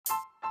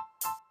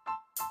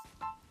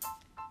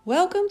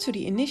Welcome to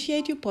the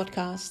Initiate You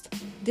podcast.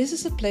 This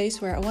is a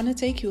place where I want to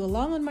take you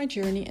along on my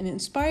journey and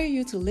inspire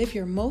you to live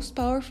your most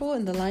powerful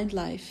and aligned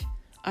life.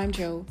 I'm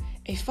Jo,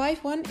 a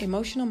 5-1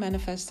 emotional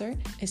manifester,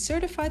 a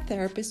certified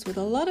therapist with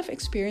a lot of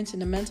experience in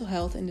the mental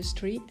health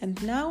industry,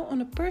 and now on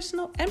a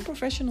personal and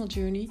professional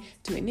journey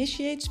to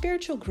initiate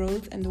spiritual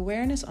growth and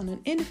awareness on an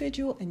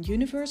individual and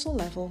universal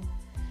level.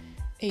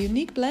 A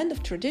unique blend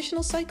of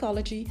traditional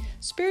psychology,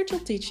 spiritual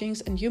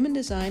teachings, and human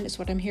design is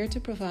what I'm here to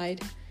provide.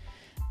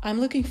 I'm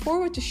looking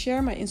forward to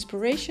share my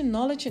inspiration,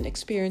 knowledge, and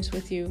experience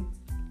with you.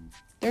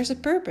 There's a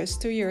purpose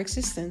to your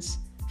existence.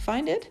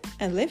 Find it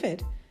and live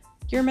it.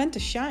 You're meant to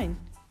shine.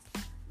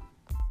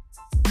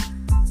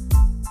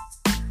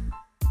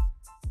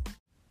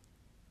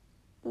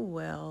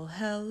 Well,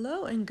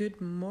 hello and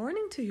good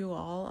morning to you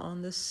all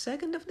on the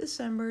 2nd of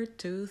December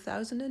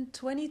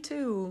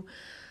 2022.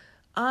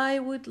 I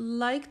would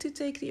like to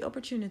take the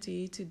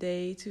opportunity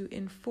today to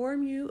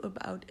inform you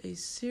about a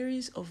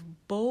series of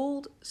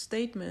bold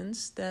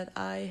statements that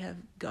I have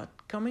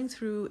got coming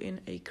through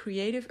in a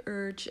creative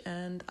urge,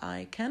 and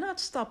I cannot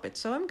stop it.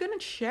 So I'm going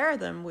to share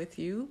them with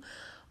you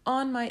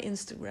on my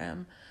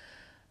Instagram.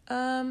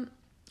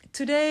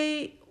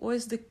 Today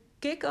was the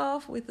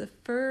kickoff with the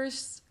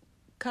first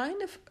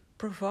kind of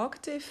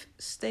provocative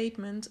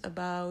statement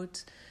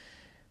about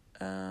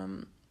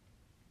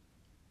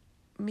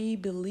me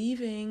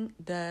believing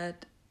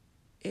that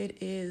it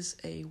is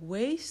a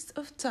waste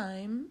of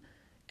time,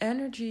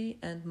 energy,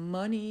 and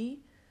money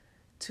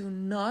to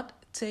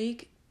not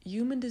take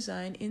human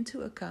design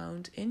into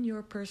account in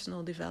your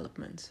personal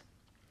development.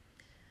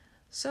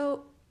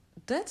 So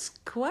that's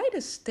quite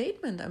a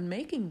statement I'm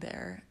making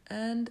there.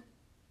 And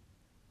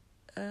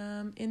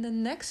in the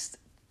next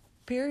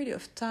period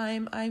of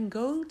time, I'm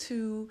going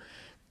to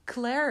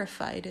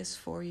clarify this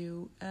for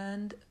you.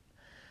 And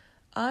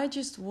I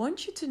just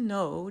want you to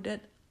know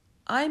that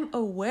I'm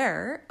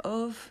aware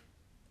of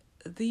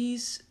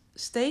these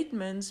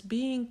statements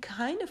being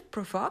kind of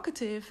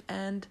provocative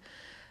and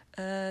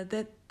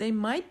that they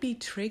might be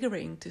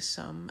triggering to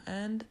some,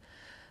 and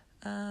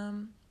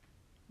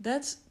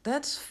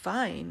that's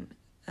fine.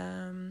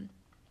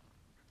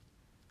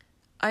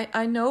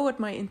 I know what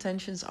my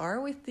intentions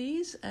are with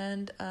these,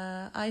 and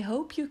I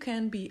hope you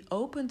can be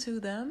open to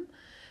them.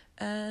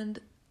 And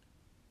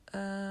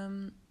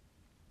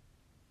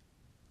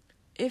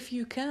if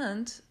you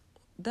can't,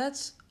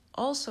 that's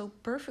also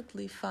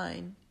perfectly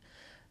fine.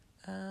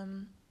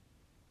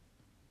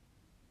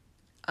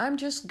 I'm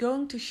just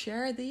going to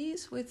share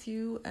these with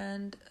you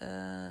and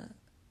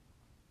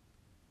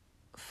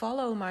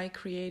follow my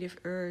creative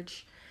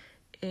urge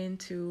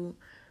into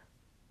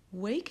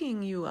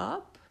waking you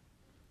up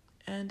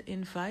and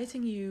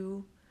inviting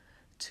you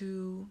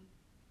to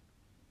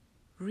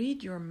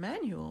read your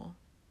manual.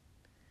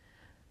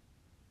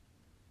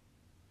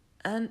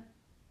 And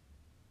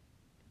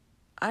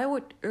I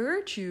would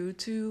urge you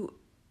to,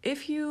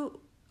 if you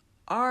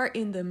are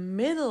in the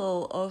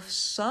middle of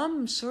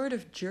some sort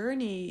of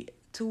journey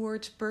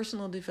towards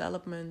personal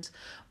development,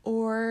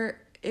 or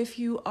if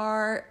you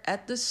are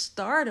at the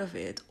start of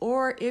it,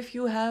 or if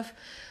you have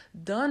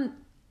done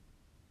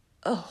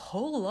a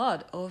whole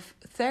lot of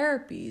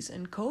therapies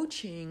and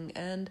coaching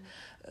and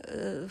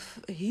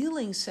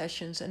healing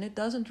sessions, and it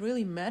doesn't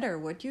really matter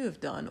what you have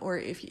done, or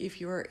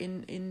if you're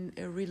in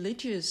a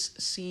religious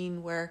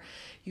scene where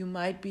you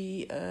might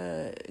be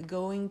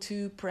going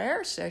to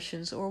prayer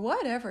sessions or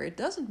whatever, it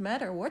doesn't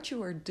matter what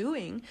you are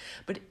doing.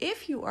 But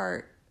if you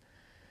are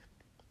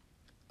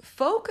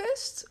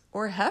focused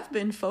or have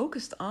been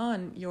focused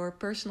on your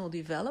personal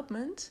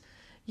development,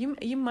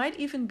 you might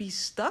even be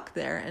stuck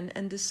there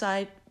and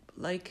decide,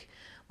 like,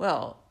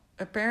 well,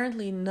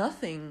 apparently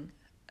nothing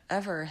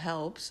ever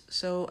helps,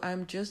 so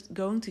I'm just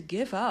going to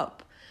give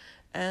up.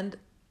 And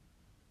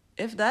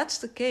if that's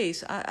the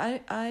case,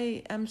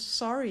 I am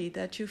sorry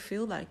that you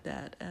feel like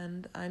that,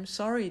 and I'm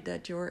sorry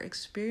that your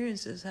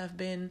experiences have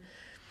been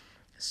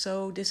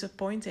so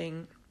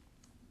disappointing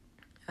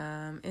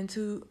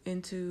into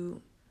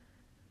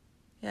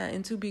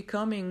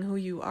becoming who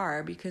you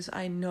are, because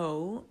I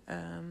know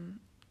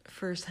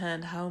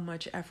firsthand how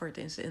much effort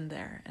is in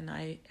there, and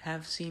I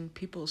have seen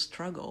people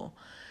struggle,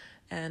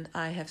 and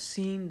I have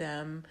seen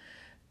them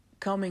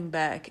coming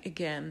back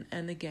again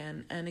and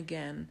again and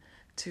again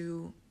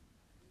to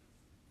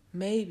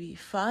maybe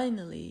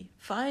finally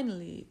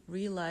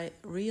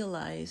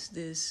realize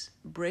this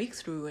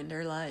breakthrough in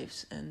their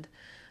lives. And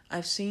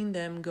I've seen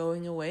them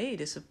going away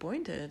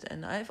disappointed,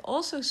 and I've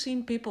also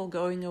seen people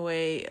going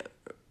away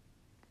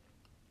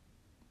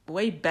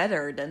way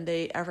better than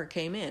they ever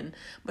came in.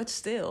 But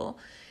still,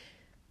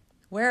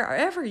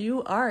 wherever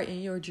you are in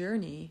your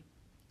journey,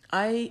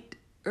 I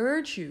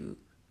urge you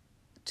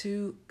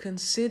to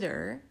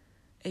consider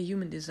a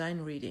human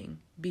design reading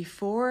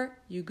before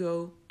you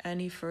go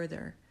any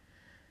further.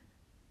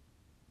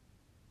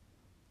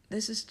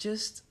 This is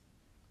just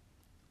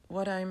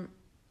what I'm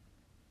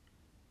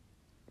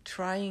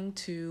trying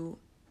to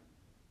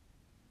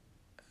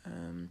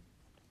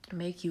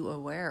make you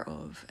aware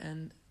of,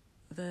 and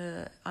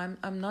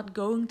I'm not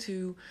going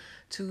to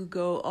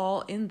go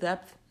all in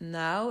depth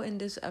now in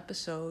this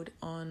episode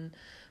on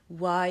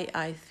why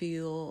I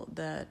feel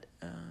that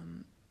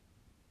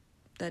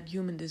that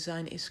human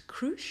design is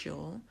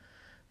crucial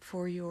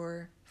for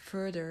your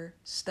further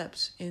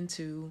steps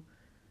into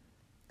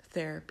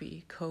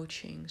therapy,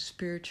 coaching,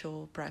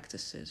 spiritual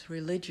practices,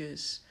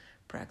 religious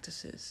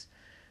practices,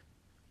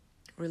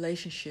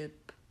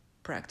 relationship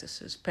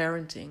practices,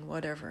 parenting,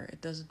 whatever.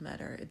 It doesn't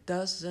matter. It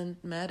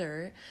doesn't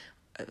matter.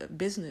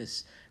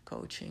 Business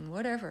coaching,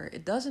 whatever.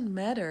 It doesn't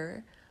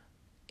matter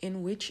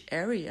in which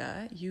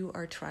area you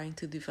are trying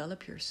to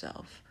develop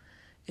yourself.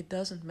 It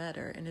doesn't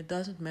matter, and it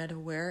doesn't matter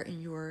where in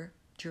your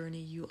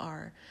journey you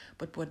are.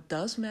 But what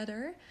does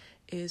matter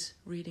is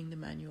reading the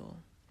manual.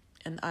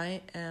 And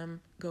I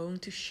am going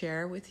to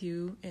share with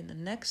you in the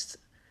next,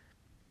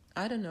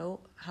 I don't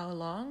know how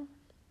long.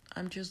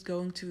 I'm just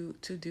going to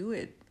do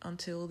it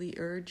until the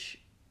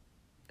urge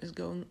is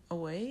going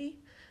away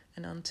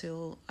and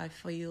until I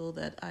feel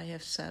that I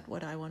have said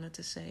what I wanted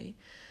to say.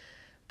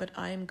 But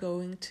I'm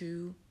going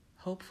to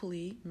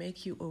hopefully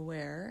make you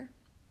aware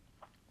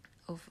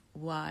of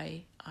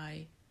why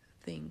I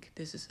think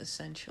this is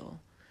essential.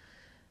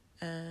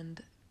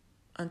 And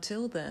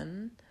until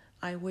then,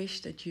 I wish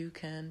that you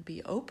can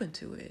be open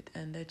to it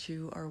and that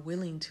you are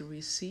willing to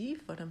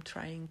receive what I'm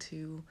trying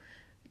to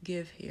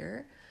give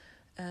here.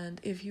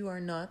 And if you are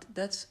not,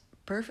 that's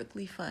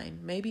perfectly fine.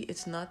 Maybe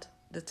it's not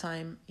the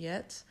time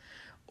yet,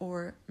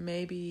 or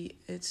maybe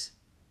it's,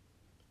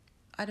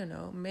 I don't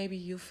know, maybe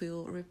you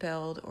feel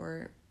repelled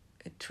or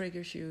it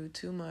triggers you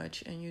too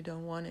much and you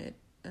don't want it.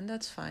 And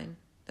that's fine.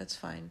 That's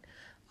fine.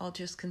 I'll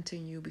just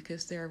continue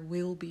because there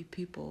will be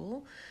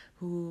people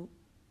who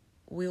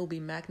will be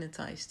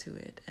magnetized to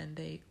it and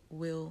they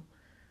will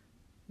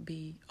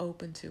be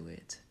open to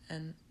it.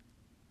 And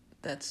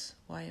that's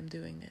why I'm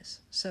doing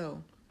this.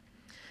 So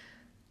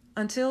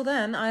until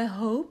then, I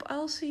hope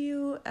I'll see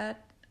you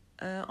at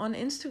on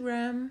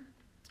Instagram.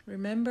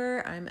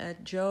 Remember, I'm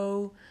at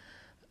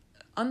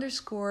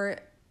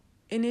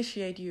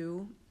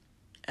Joe_initiate_you,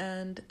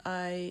 and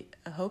I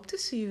hope to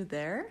see you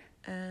there.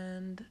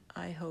 And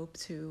I hope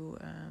to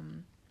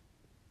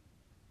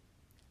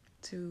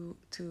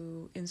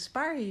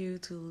inspire you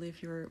to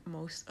live your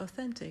most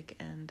authentic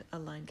and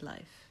aligned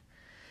life.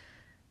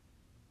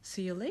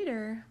 See you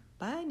later.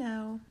 Bye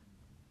now.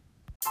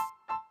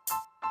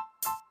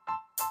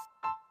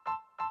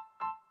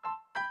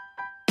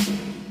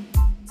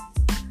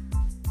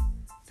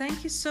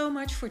 Thank you so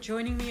much for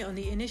joining me on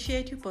the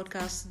Initiate You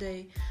podcast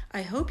today.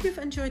 I hope you've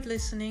enjoyed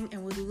listening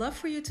and would love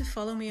for you to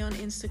follow me on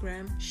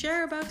Instagram,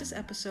 share about this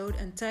episode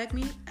and tag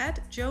me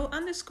at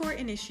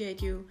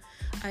Joe_initiate you.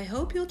 I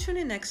hope you'll tune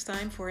in next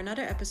time for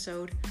another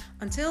episode.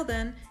 Until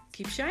then,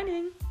 keep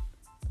shining!